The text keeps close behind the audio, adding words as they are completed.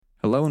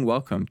Hello and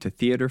welcome to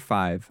Theater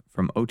 5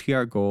 from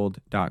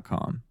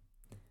OTRGold.com.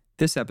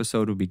 This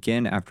episode will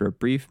begin after a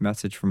brief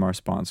message from our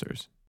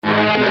sponsors.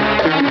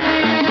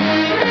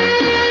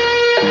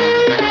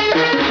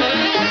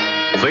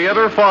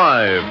 Theater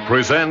 5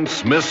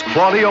 presents Miss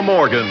Claudia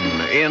Morgan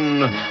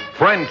in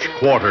French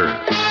Quarter.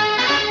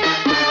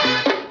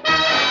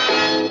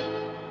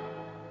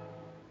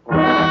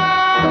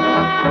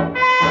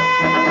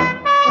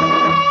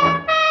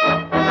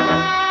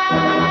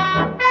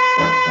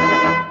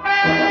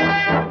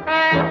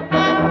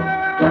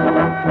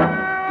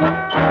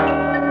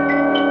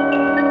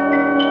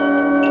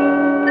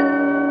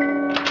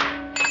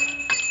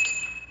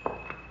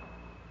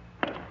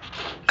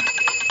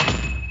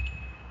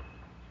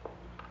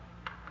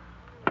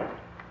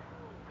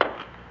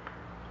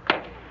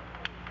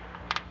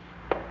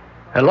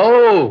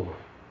 Hello?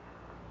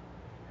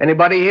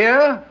 Anybody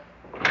here?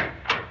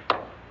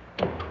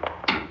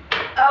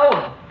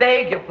 Oh,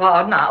 beg your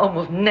pardon. I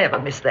almost never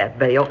miss that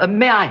bell.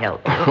 May I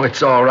help you? Oh,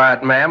 it's all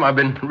right, ma'am. I've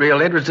been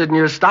real interested in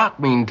your stock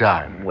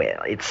meantime.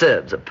 Well, it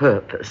serves a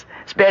purpose,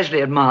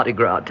 especially at Mardi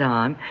Gras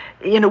time.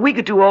 You know, we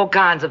could do all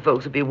kinds of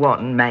folks would be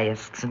wanting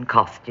masks and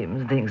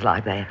costumes and things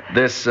like that.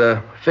 This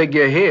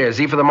figure here, is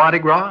he for the Mardi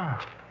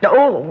Gras?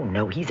 Oh,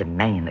 no, he's a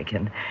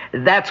mannequin.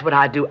 That's what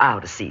I do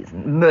out of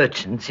season.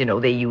 Merchants, you know,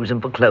 they use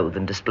him for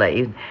clothing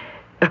displays.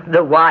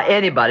 Though why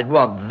anybody'd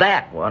want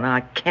that one, I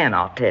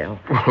cannot tell.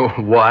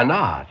 Why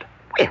not?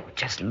 Well,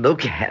 just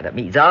look at him.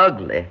 He's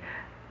ugly.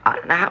 I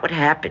don't know how it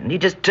happened. He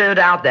just turned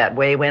out that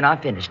way when I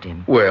finished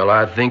him. Well,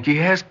 I think he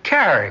has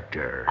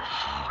character.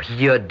 Oh,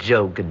 you're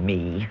joking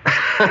me.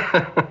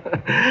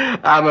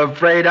 I'm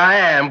afraid I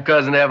am,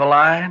 Cousin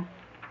Eveline.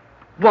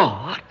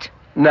 What?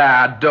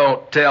 Now,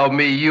 don't tell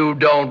me you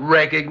don't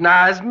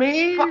recognize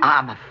me. Well,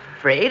 I'm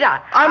afraid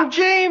I'm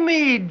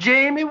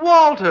Jamie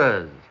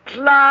Walters.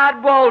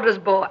 Clyde Walters'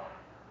 boy.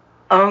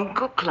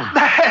 Uncle Clyde.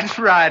 That's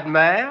right,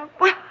 ma'am.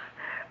 Well,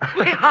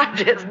 I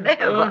just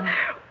never.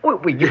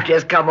 Will you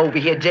just come over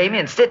here, Jamie,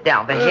 and sit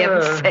down, for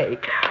heaven's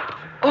sake?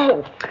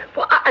 Oh,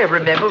 well, I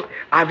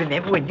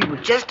remember when you were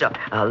just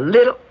a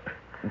little...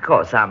 Of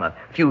course, I'm a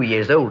few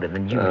years older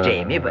than you,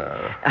 Jamie, but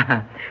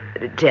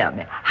tell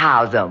me,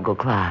 how's Uncle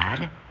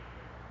Clyde?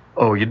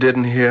 Oh, you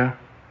didn't hear?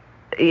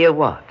 Hear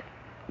what?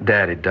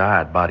 Daddy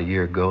died about a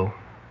year ago.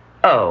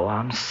 Oh,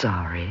 I'm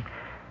sorry.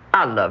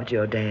 I loved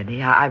your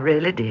daddy. I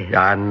really did.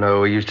 I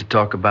know. He used to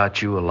talk about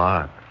you a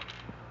lot.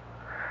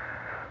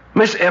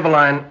 Miss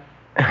Eveline,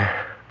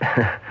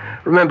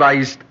 remember I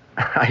used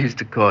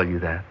to call you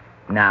that.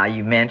 Now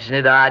you mention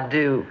it, I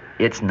do.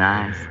 It's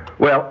nice.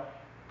 Well,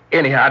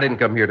 anyhow, I didn't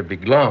come here to be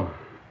glum.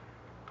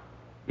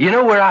 You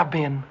know where I've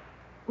been?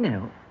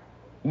 No.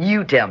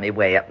 You tell me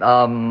where.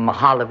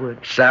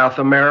 Hollywood. South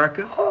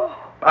America.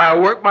 I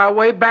worked my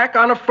way back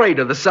on a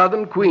freighter, the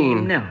Southern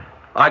Queen. No.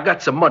 I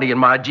got some money in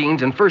my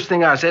jeans, and first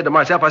thing I said to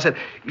myself, I said,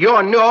 you're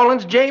in New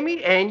Orleans,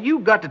 Jamie, and you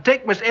got to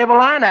take Miss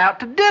Eveline out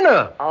to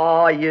dinner.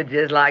 Oh, you're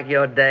just like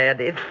your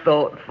dad. It's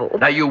thoughtful.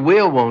 Now, you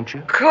will, won't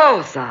you? Of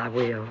course I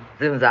will, as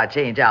soon as I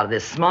change out of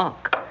this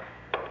smock.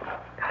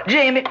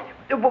 Jamie,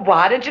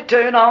 why didn't you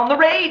turn on the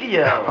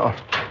radio? Oh.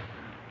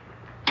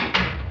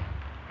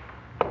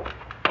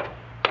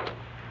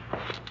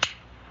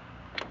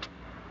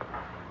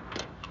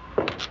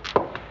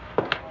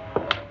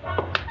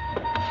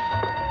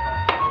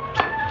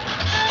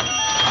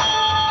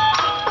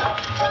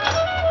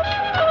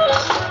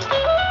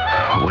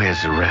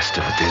 Where's the rest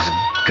of it? There's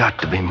got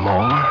to be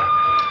more.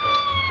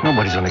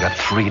 Nobody's only got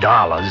 $3.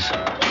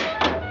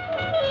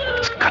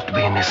 It's got to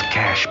be in this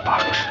cash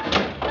box.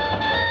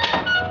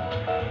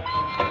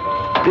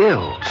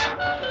 Bills.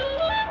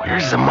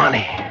 Where's the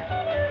money?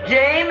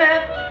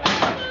 Jamie,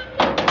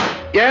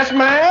 Yes,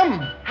 ma'am?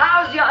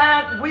 how's your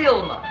Aunt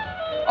Wilma?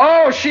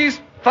 Oh, she's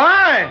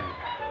fine.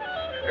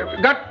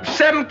 Got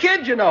 7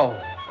 kids, you know.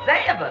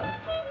 7?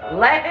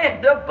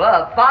 Land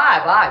above 5,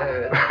 I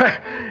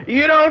heard.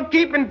 You don't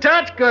keep in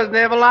touch, Cousin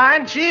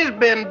Eveline. She's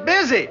been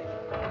busy.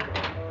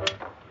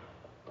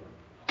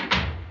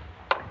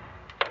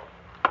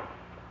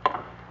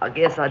 I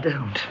guess I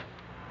don't.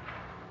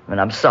 But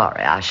I'm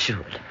sorry, I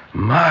should.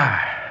 My,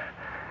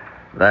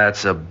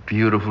 that's a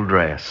beautiful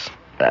dress.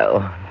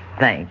 Oh,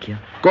 thank you.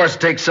 Of course,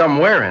 it takes some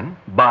wearing.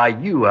 By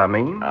you, I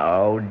mean.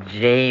 Oh,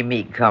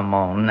 Jamie, come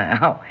on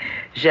now.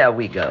 Shall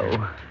we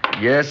go?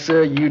 Yes,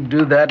 sir, you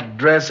do that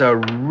dress a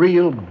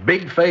real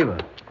big favor.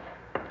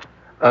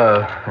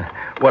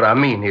 What I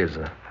mean is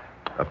a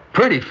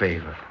pretty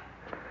favor.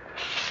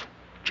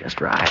 Just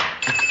right.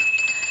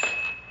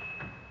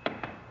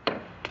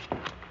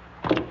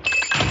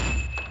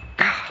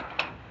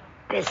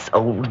 This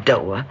old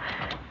door.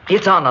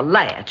 It's on a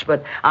latch,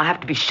 but I have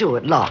to be sure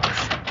it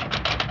locks.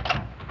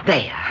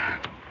 There.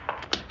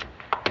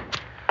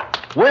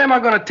 Where am I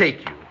going to take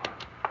you?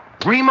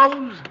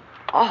 Remo's?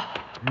 Oh,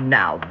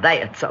 now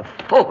that's a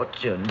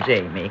fortune,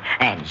 Jamie,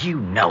 and you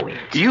know it.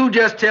 You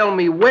just tell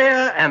me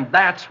where, and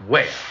that's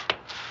where.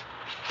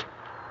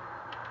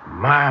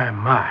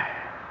 My.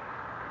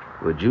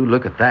 Would you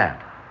look at that?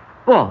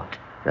 What?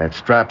 That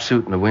striped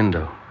suit in the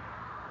window.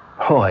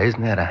 Oh,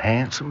 isn't that a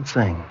handsome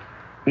thing?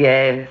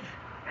 Yes.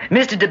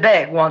 Mr.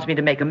 DeBeck wants me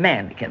to make a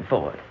mannequin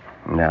for it.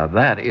 Now,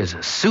 that is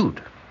a suit.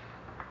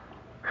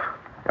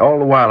 All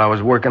the while I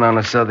was working on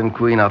the Southern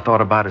Queen, I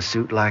thought about a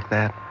suit like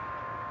that.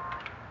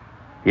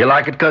 You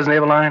like it, Cousin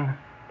Eveline?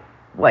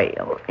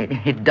 Well,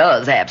 it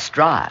does have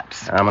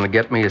stripes. I'm going to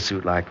get me a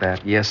suit like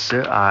that. Yes,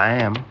 sir, I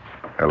am.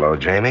 Hello,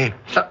 Jamie.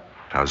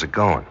 How's it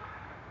going?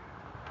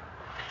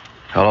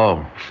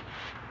 Hello.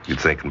 You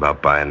thinking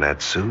about buying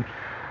that suit?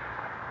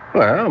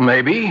 Well,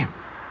 maybe.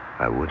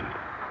 I wouldn't.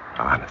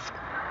 Honest.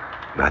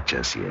 Not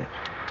just yet.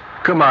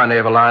 Come on,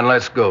 Eveline,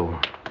 let's go.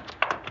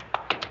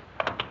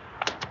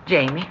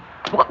 Jamie,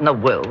 what in the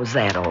world was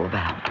that all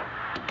about?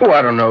 Oh,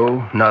 I don't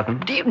know. Nothing.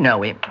 Do you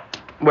know him?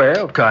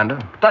 Well,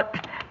 kinda.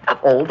 But of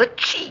all the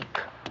cheek,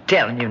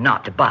 telling you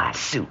not to buy a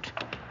suit.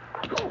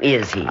 Who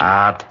is he?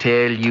 I'll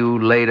tell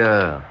you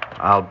later.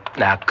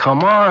 Now,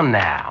 come on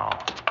now.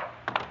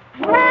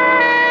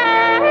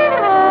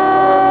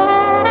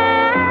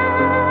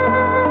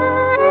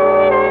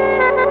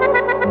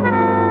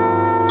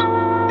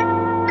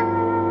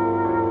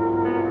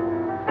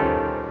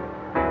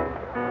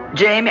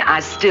 Jamie, I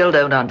still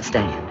don't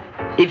understand.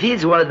 If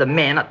he's one of the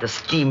men at the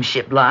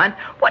steamship line,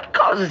 what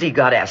cause has he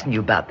got asking you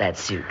about that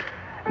suit?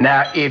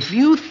 Now, if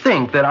you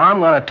think that I'm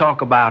going to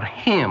talk about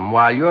him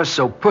while you're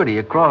so pretty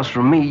across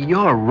from me,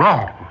 you're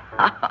wrong.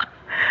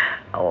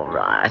 All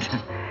right.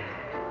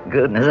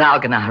 Goodness, how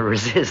can I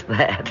resist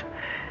that?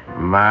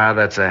 My,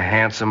 that's a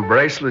handsome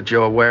bracelet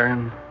you're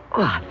wearing.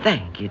 Well,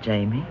 thank you,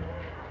 Jamie.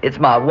 It's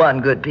my one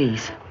good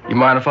piece. You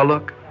mind if I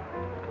look?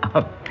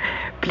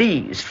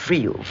 Please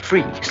feel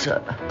free, sir.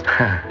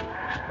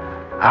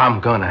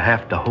 I'm going to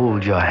have to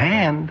hold your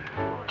hand.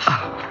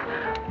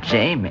 Oh,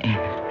 Jamie.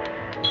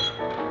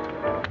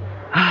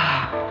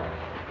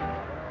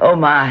 Oh,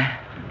 my.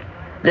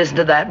 Listen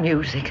to that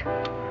music.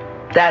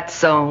 That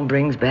song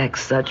brings back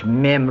such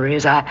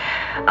memories. I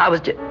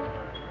was just...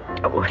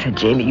 Oh,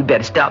 Jamie, you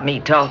better stop me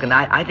talking.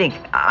 I think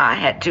I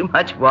had too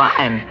much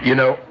wine. You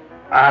know,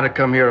 I'd have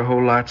come here a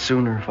whole lot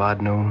sooner if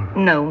I'd known.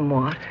 Known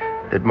what?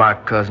 That my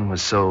cousin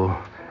was so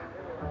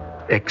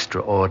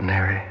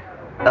extraordinary.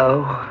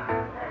 Oh.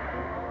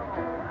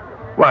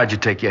 Why'd you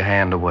take your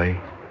hand away?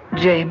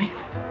 Jamie,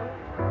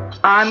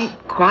 I'm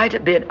quite a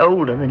bit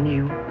older than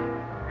you.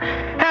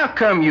 How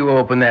come you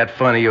opened that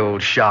funny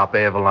old shop,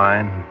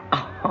 Eveline?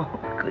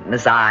 Oh,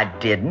 goodness, I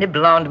didn't. It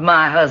belonged to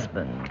my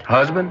husband.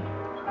 Husband?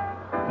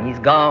 He's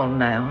gone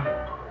now.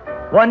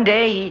 One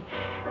day, he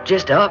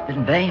just up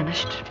and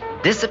vanished.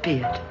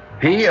 Disappeared.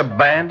 He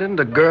abandoned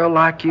a girl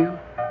like you?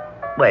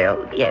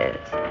 Well, yes.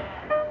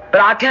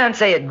 But I can't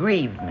say it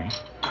grieved me.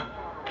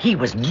 He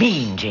was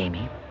mean,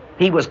 Jamie.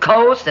 He was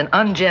coarse and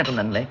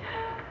ungentlemanly.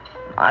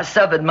 I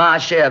suffered my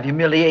share of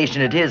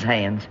humiliation at his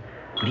hands.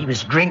 When he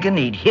was drinking,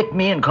 he'd hit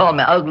me and call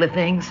me ugly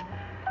things.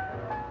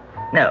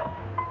 No,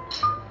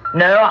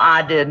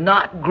 I did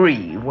not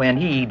grieve when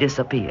he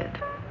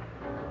disappeared.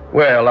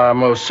 Well, I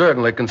most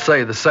certainly can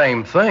say the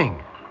same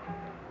thing.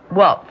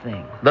 What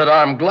thing? That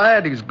I'm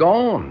glad he's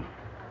gone.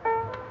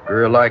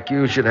 Girl like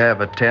you should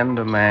have a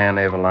tender man,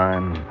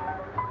 Eveline.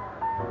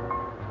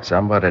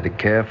 Somebody to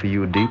care for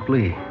you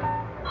deeply.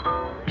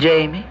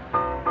 Jamie?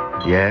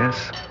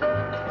 Yes?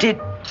 Did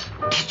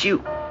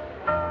you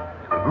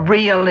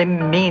really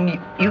mean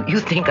you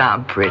think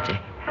I'm pretty?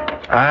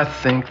 I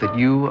think that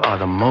you are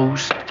the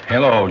most...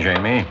 Hello,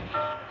 Jamie.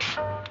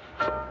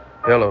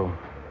 Hello.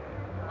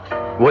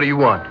 What do you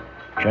want?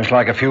 Just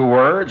like a few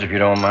words, if you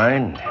don't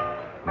mind.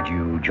 Would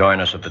you join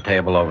us at the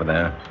table over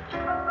there?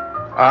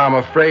 I'm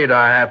afraid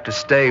I have to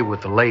stay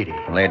with the lady.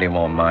 Lady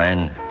won't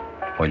mind.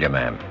 Will you,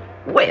 ma'am?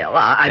 Well,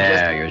 I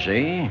just... There, you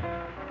see.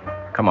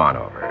 Come on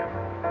over.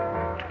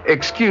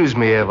 Excuse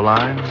me,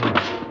 Eveline.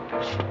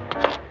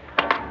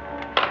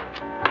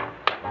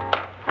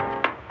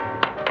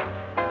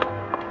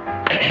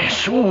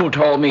 Sewell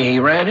told me he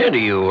ran into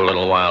you a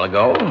little while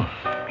ago.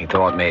 He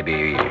thought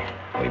maybe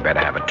we better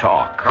have a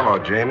talk. Hello,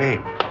 Jamie.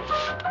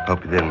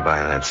 Hope you didn't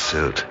buy that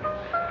suit.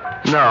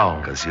 No.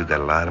 Because you got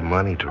a lot of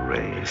money to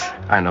raise.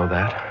 I know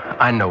that.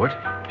 I know it.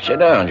 Sit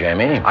down,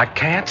 Jamie. I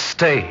can't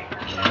stay.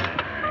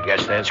 I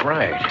guess that's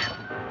right.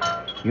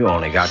 You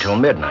only got till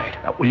midnight.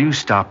 Now, will you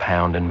stop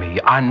hounding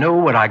me? I know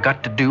what I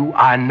got to do.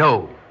 I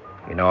know.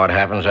 You know what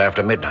happens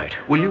after midnight?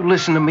 Will you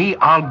listen to me?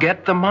 I'll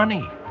get the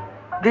money.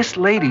 This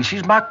lady,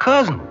 she's my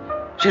cousin.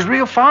 She's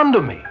real fond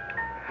of me.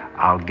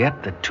 I'll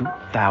get the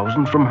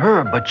 $2,000 from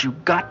her, but you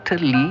got to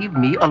leave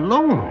me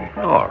alone.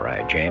 All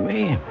right,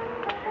 Jamie.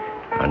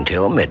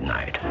 Until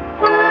midnight.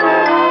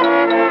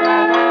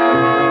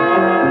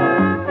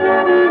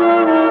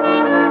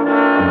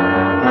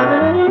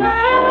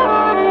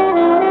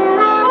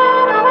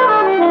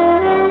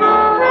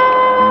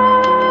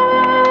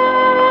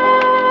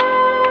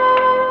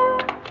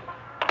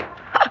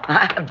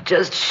 I'm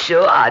just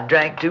sure I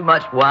drank too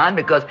much wine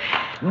because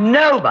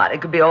nobody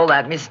could be all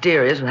that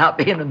mysterious without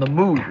being in the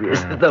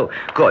movies. Though,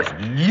 of course,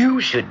 you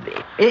should be.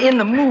 In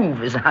the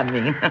movies, I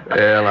mean.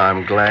 Well,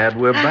 I'm glad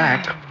we're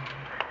back.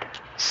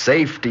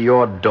 Safe to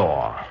your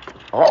door.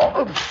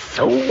 Oh,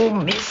 so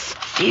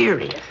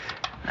mysterious.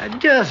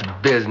 Just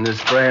business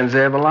friends,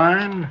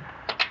 Eveline.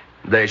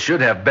 They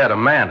should have better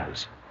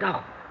manners.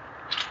 Oh,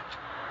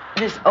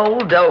 this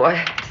old door,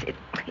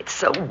 it's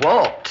so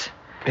warped.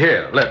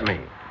 Here, let me.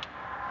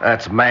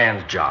 That's a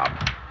man's job.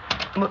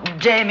 Well,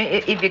 Jamie,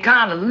 if you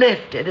kind of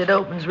lift it, it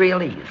opens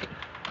real easy.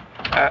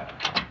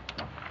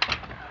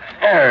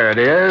 There it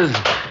is.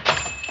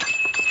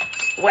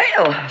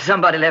 Well,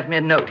 somebody left me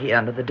a note here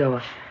under the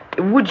door.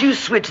 Would you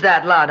switch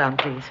that light on,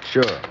 please?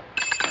 Sure.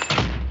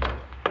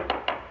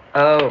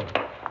 Oh,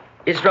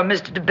 it's from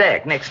Mr.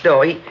 DeBeck next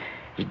door.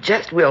 He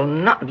just will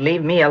not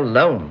leave me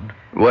alone.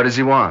 What does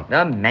he want?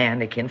 A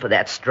mannequin for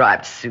that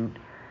striped suit.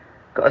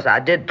 Of course, I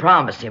did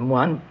promise him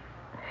one.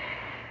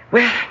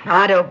 Well,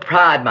 I don't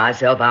pride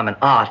myself I'm an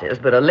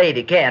artist, but a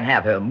lady can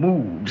have her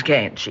moods,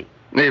 can't she?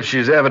 If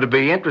she's ever to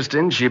be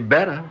interesting, she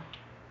better.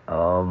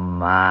 Oh,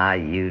 my,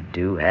 you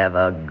do have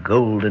a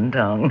golden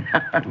tongue.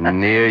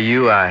 Near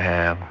you, I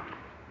have.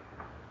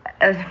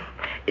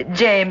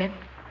 Jamie,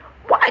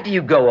 why do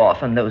you go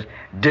off on those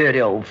dirty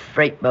old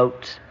freight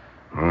boats?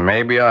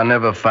 Maybe I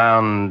never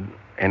found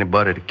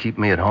anybody to keep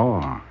me at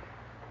home.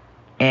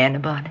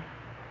 Anybody?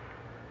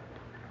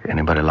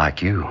 Anybody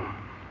like you.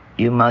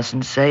 You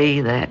mustn't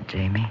say that,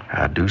 Jamie.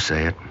 I do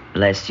say it.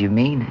 Unless you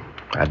mean it.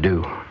 I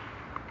do.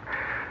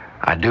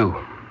 I do.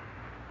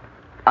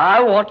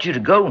 I want you to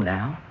go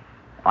now.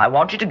 I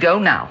want you to go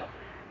now.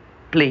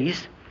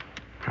 Please.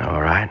 All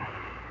right.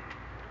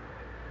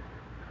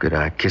 Could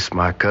I kiss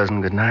my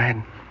cousin goodnight?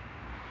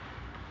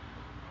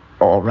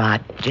 All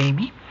right,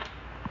 Jamie.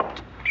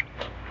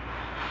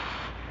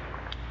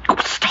 Oh,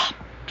 stop.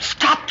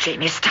 Stop,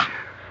 Jamie, stop.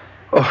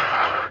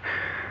 Oh,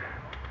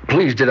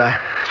 please, did I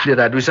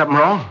do something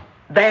wrong?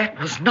 That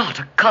was not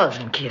a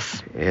cousin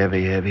kiss.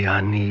 Evie, I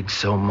need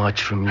so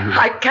much from you.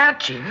 I can't,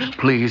 Jamie.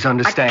 Please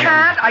understand.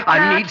 I can't.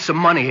 I need some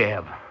money,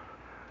 Ev.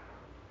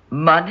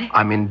 Money?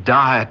 I'm in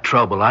dire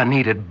trouble. I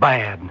need it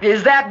bad.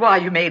 Is that why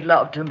you made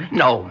love to me?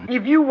 No.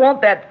 If you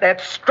want that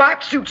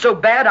striped suit so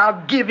bad,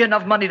 I'll give you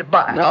enough money to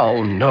buy it.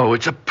 No.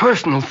 It's a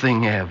personal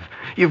thing, Ev.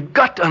 You've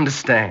got to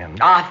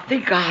understand. I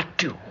think I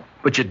do.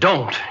 But you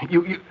don't.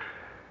 You...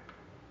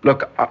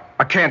 Look,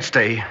 I can't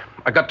stay.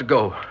 I got to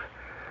go.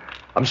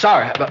 I'm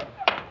sorry, but...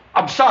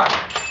 I'm sorry.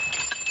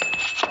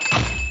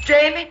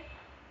 Jamie?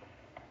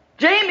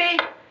 Jamie?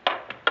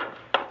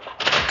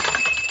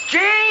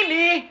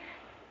 Jamie?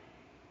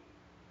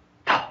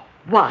 Oh,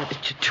 why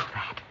did you do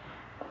that?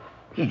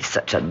 He's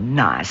such a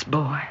nice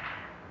boy.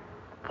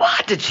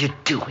 Why did you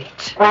do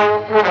it?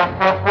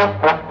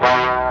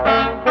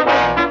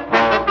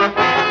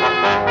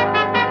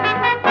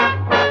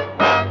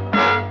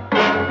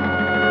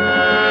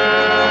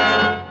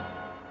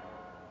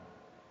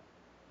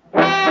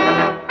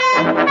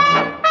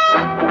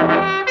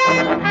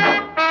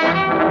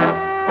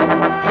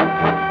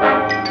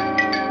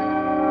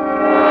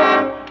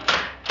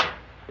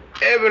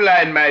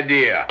 Eveline, my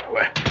dear.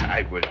 Well,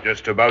 I was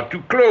just about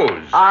to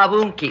close. I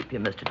won't keep you,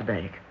 Mr.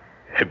 DeBake.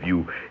 Have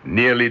you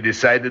nearly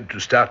decided to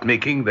start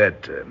making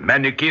that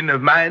mannequin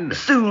of mine?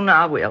 Soon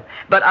I will,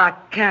 but I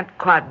can't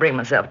quite bring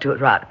myself to it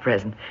right at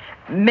present.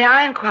 May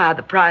I inquire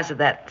the price of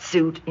that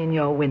suit in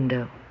your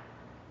window?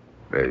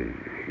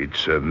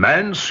 It's a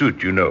man's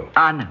suit, you know.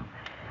 I know.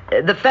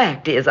 The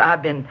fact is,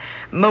 I've been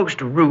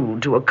most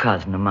rude to a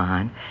cousin of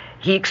mine.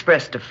 He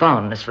expressed a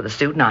fondness for the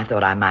suit, and I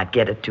thought I might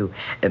get it to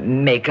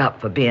make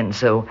up for being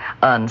so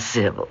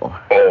uncivil.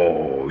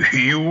 Oh,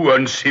 you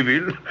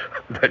uncivil?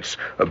 That's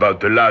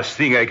about the last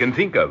thing I can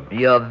think of.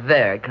 You're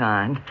very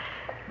kind.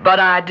 But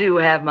I do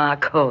have my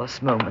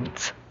coarse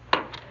moments.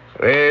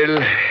 Well,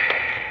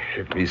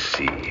 let me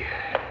see.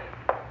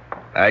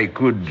 I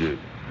could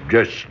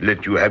just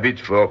let you have it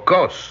for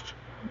cost.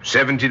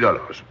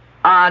 $70.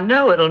 I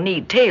know it'll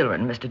need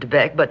tailoring, Mr.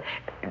 DeBeck, but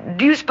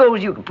do you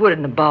suppose you could put it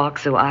in a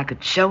box so I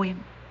could show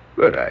him?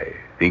 Well, I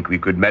think we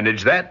could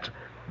manage that,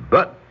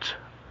 but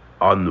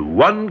on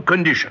one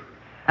condition.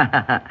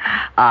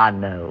 I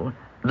know.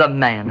 The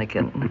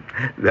mannequin.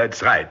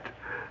 That's right.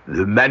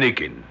 The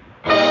mannequin.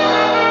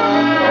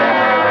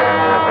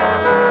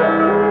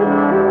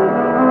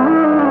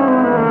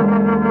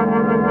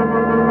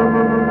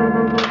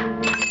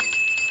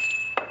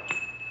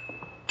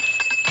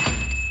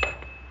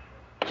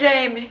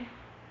 Jamie.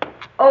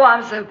 Oh,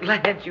 I'm so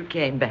glad you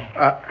came back.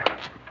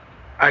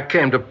 I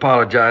came to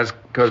apologize,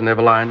 Cousin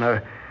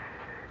Eveline.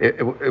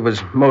 It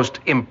was most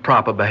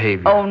improper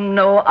behavior. Oh,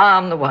 no,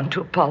 I'm the one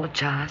to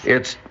apologize.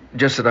 It's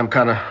just that I'm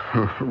kind of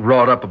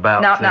wrought up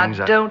about things.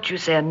 Now, don't you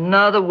say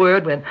another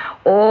word when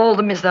all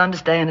the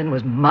misunderstanding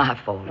was my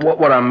fault.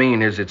 What I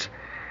mean is it's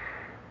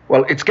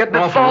getting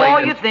awful late.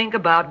 Before you think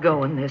about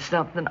going, there's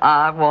something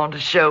I want to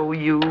show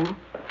you.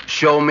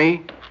 Show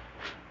me?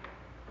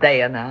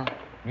 There now.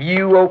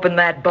 You open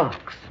that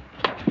box.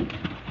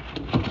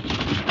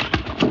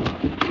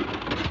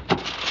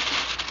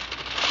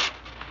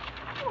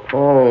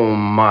 Oh,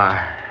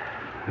 my.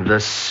 The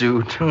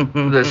suit.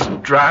 The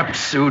striped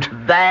suit.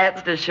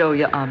 That's to show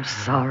you I'm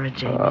sorry,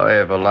 Jamie. Oh,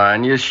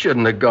 Eveline, you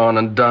shouldn't have gone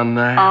and done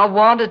that. I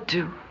wanted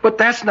to. But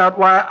that's not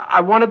why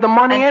I wanted the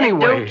money And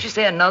anyway. don't you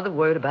say another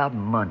word about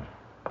money.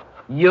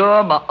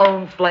 You're my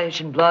own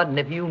flesh and blood, and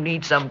if you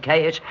need some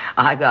cash,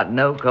 I got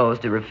no cause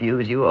to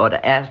refuse you or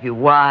to ask you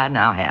why,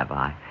 now have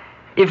I.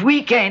 If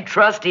we can't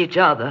trust each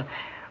other,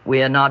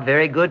 we're not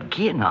very good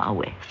kin, are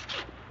we?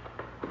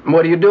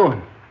 What are you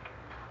doing?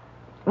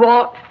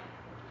 What?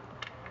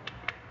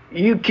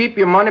 You keep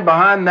your money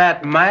behind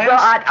that mask? Well,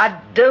 I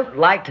don't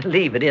like to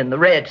leave it in the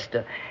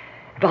register.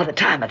 By the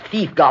time a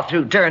thief got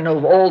through turning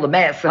over all the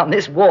masks on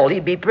this wall,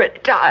 he'd be pretty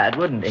tired,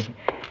 wouldn't he?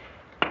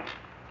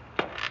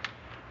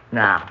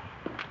 Now,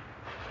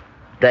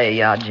 there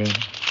you are, Gene.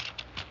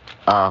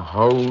 A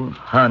whole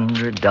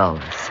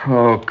 $100.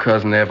 Oh,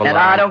 Cousin Eveline. And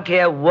I don't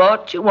care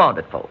what you want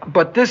it for.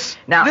 But this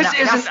Now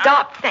isn't...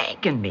 stop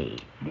thanking me.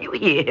 You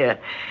hear?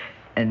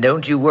 And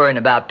don't you worry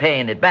about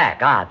paying it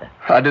back, either.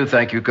 I do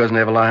thank you, Cousin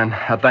Eveline.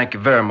 I thank you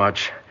very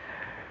much.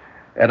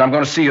 And I'm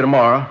going to see you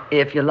tomorrow.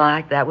 If you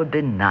like, that would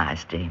be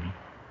nice, Jamie.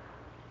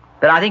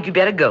 But I think you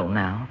better go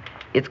now.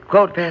 It's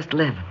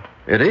 11:15.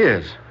 It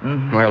is?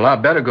 Mm-hmm. Well, I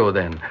better go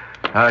then.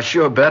 I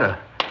sure better.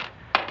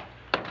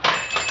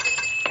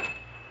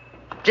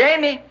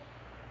 Jamie,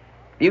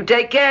 you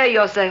take care of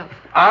yourself.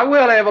 I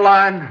will,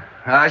 Eveline.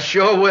 I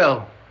sure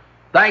will.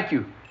 Thank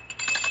you.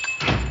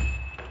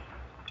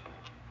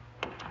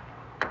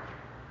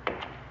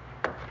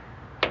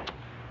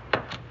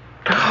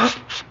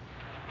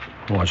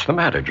 What's the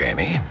matter,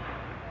 Jamie?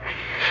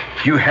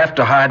 You have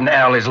to hide in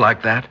alleys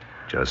like that?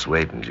 Just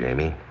waiting,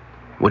 Jamie.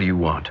 What do you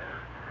want?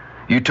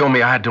 You told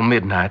me I had till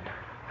midnight.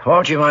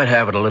 Thought you might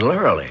have it a little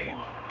early.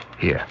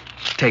 Here,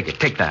 take it.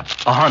 Take that.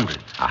 100.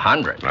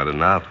 100? Not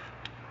enough.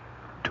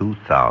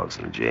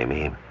 2,000,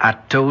 Jamie. I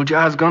told you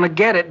I was going to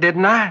get it,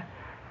 didn't I?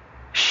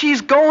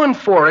 She's going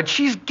for it.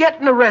 She's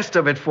getting the rest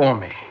of it for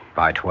me.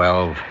 By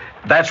 12?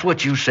 That's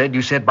what you said.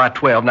 You said by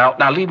 12.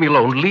 Now leave me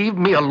alone. Leave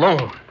me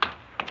alone.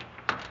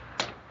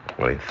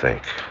 What do you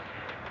think?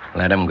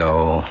 Let him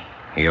go.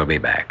 He'll be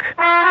back.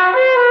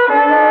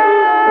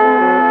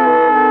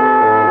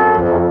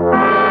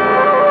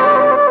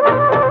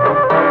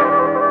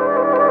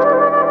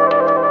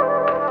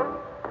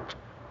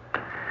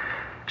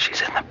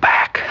 She's in the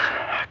back.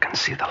 I can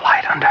see the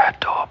light under her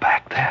door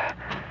back there.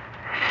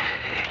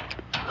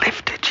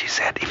 Lift it, she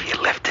said. If you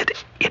lift it,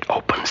 it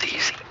opens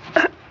easy.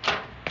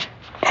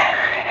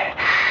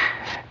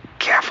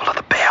 Careful of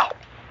the bell.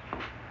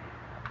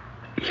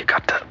 You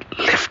got to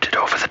lift it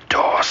over the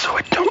door so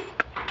it don't...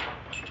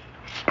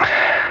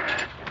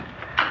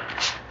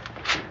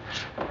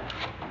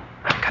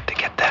 I've got to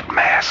get that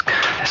mask.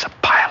 There's a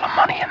pile of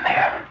money in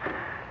there.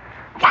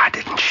 Why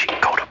didn't she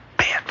go to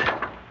bed?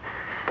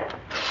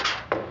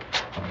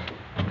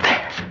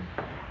 There.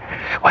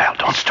 Well,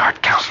 don't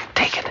start counting.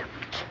 Take it.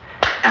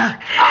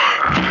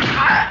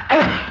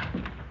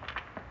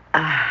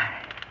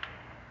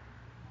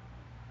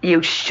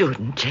 You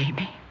shouldn't,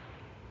 Jamie.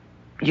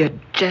 You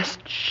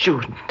just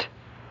shouldn't.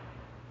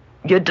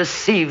 You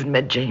deceived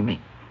me,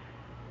 Jamie.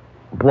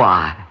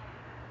 Why?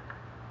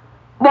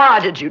 Why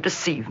did you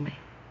deceive me?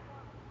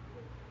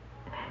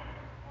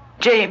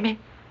 Jamie?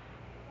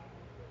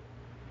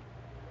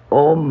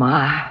 Oh,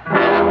 my.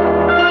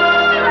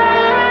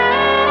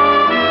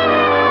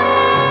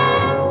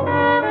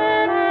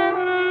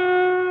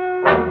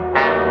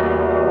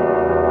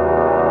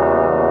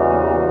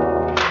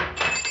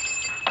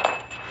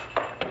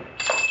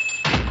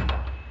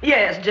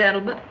 Yes,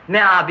 gentlemen.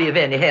 May I be of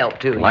any help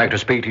to you? I'd like to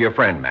speak to your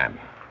friend, ma'am.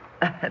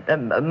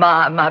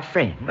 My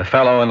friend. The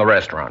fellow in the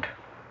restaurant.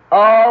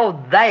 Oh,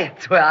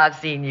 that's where I've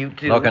seen you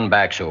two. Looking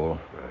back, Sewell.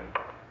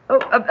 Oh,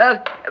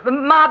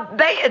 my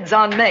bed's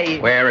on me.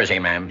 Where is he,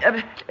 ma'am?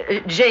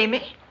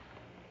 Jamie?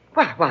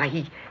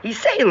 Why, he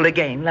sailed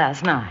again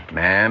last night.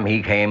 Ma'am,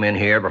 he came in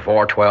here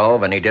before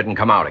 12 and he didn't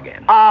come out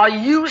again. Are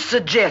you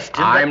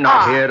suggesting that I'm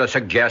not here to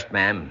suggest,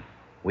 ma'am.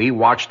 We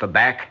watched the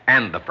back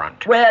and the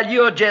front. Well,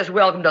 you're just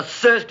welcome to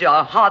search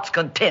your heart's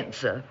content,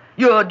 sir.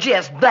 You're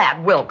just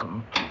that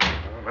welcome.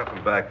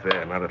 Nothing back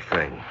there, not a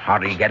thing. How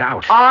did he get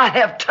out? I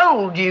have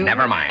told you.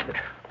 Never mind.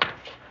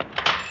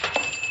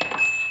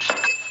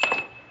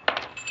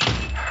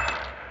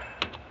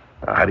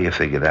 How do you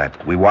figure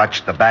that? We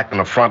watched the back and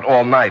the front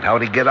all night.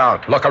 How'd he get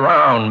out? Look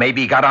around.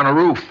 Maybe he got on a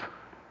roof.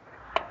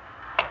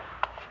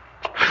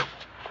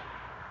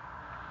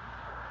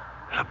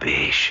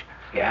 Abish,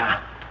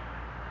 Yeah?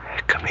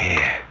 come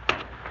here.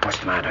 What's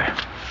the matter?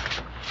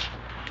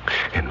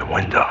 In the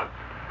window.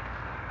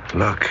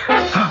 Look.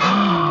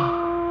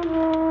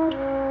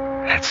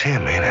 That's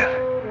him, ain't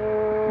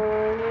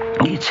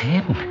it? It's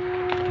him.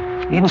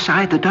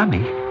 Inside the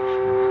dummy.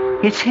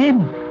 It's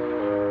him.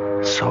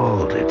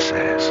 Sold, it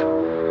says.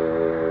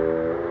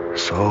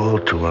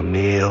 Sold to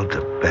Emile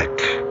de Beck,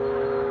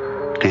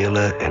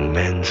 dealer in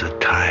men's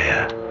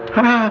attire.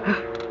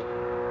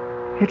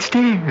 It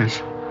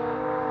stares.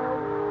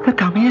 The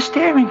dummy is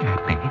staring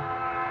at me.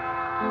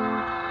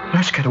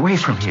 Let's get away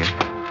from here.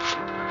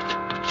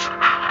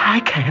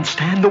 I can't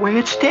stand the way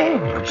it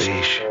stares.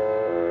 Abish,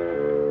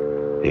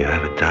 do you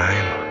have a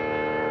dime?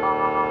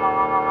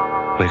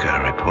 We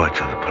gotta report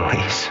to the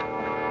police.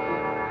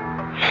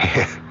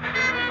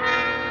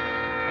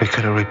 We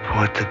gotta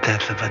report the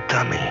death of a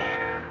dummy.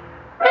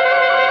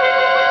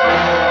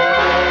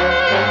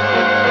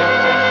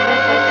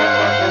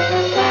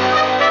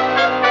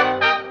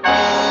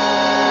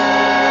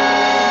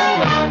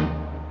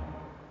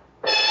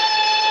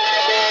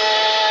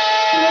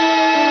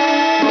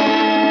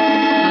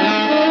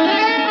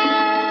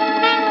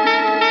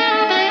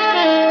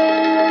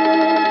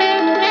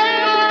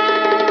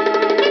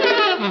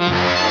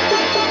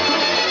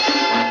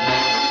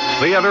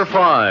 Theater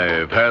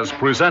 5 has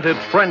presented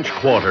French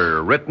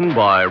Quarter, written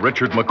by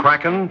Richard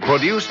McCracken,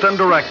 produced and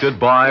directed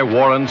by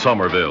Warren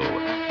Somerville.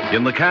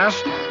 In the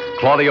cast,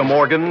 Claudia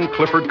Morgan,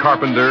 Clifford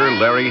Carpenter,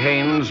 Larry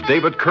Haynes,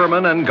 David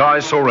Kerman, and Guy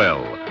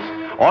Sorrell.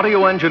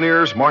 Audio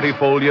engineers Marty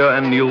Folia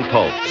and Neil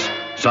Pultz.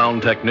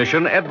 Sound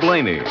technician Ed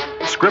Blaney.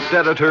 Script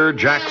editor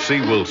Jack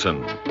C.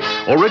 Wilson.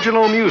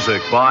 Original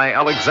music by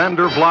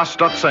Alexander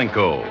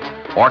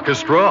Vlastotsenko.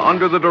 Orchestra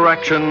under the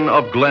direction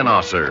of Glenn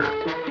Osser.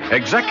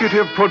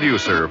 Executive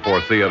producer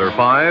for Theater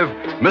 5,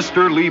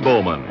 Mr. Lee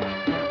Bowman.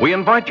 We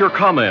invite your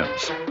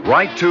comments.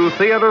 Write to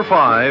Theater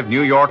 5,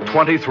 New York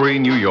 23,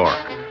 New York.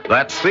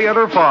 That's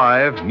Theater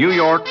 5, New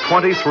York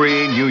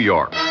 23, New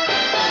York.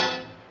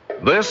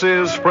 This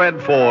is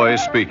Fred Foy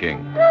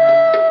speaking.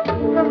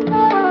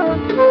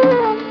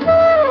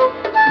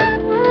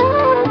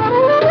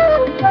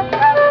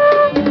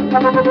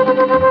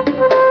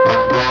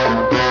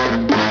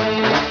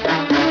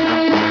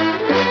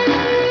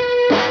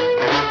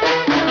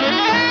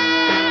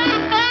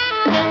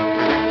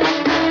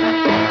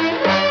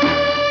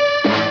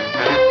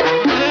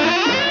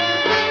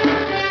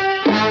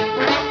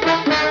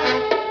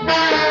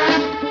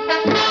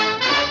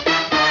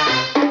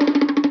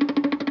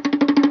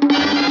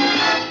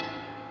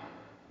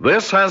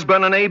 This has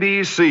been an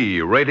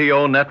ABC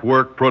Radio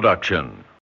Network production.